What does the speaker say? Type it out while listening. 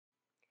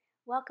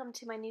Welcome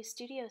to my new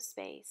studio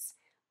space.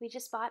 We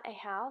just bought a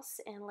house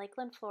in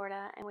Lakeland,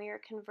 Florida, and we are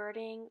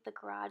converting the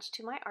garage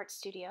to my art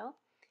studio.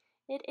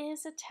 It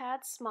is a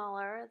tad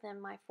smaller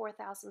than my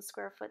 4,000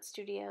 square foot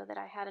studio that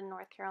I had in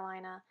North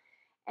Carolina,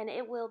 and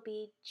it will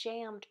be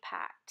jammed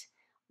packed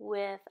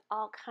with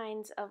all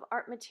kinds of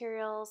art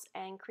materials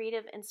and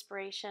creative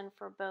inspiration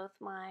for both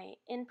my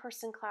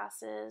in-person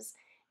classes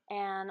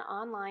and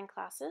online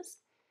classes.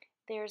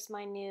 There's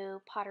my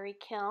new pottery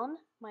kiln.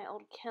 My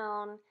old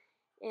kiln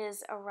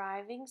is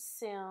arriving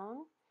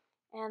soon,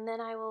 and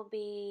then I will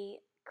be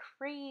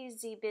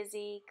crazy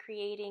busy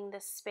creating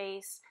this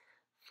space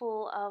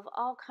full of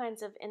all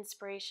kinds of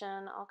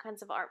inspiration, all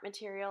kinds of art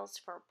materials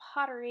for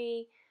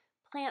pottery,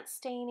 plant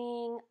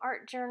staining,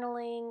 art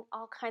journaling,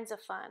 all kinds of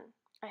fun.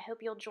 I hope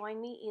you'll join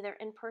me either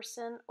in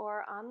person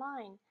or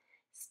online.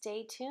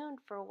 Stay tuned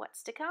for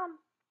what's to come.